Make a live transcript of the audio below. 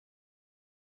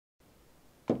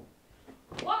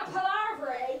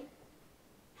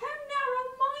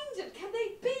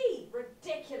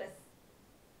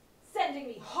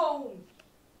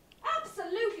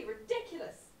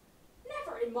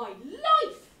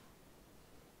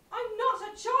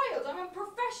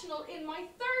professional in my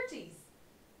 30s.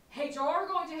 HR are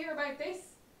going to hear about this.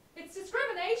 It's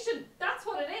discrimination, that's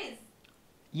what it is.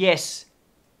 Yes,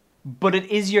 but it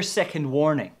is your second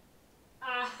warning.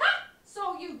 Aha!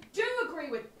 So you do agree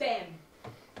with them?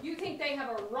 You think they have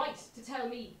a right to tell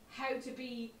me how to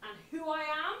be and who I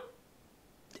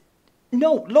am?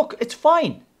 No, look, it's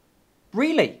fine.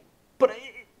 Really. But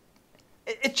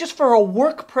it's just for a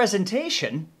work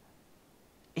presentation.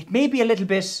 It may be a little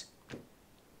bit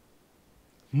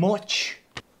much.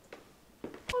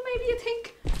 Well, maybe you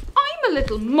think I'm a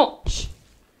little much.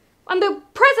 And the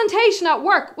presentation at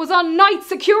work was on night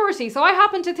security, so I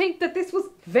happen to think that this was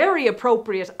very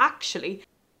appropriate, actually.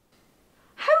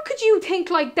 How could you think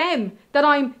like them, that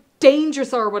I'm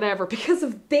dangerous or whatever because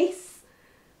of this?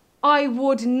 I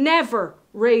would never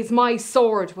raise my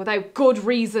sword without good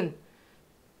reason.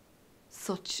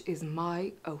 Such is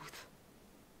my oath.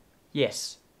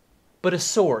 Yes, but a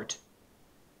sword.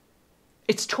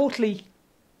 It's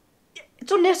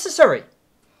unnecessary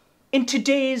in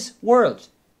today's world.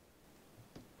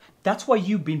 That's why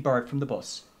you've been barred from the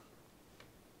bus.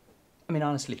 I mean,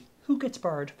 honestly, who gets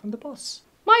barred from the bus?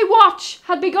 My watch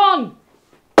had begun.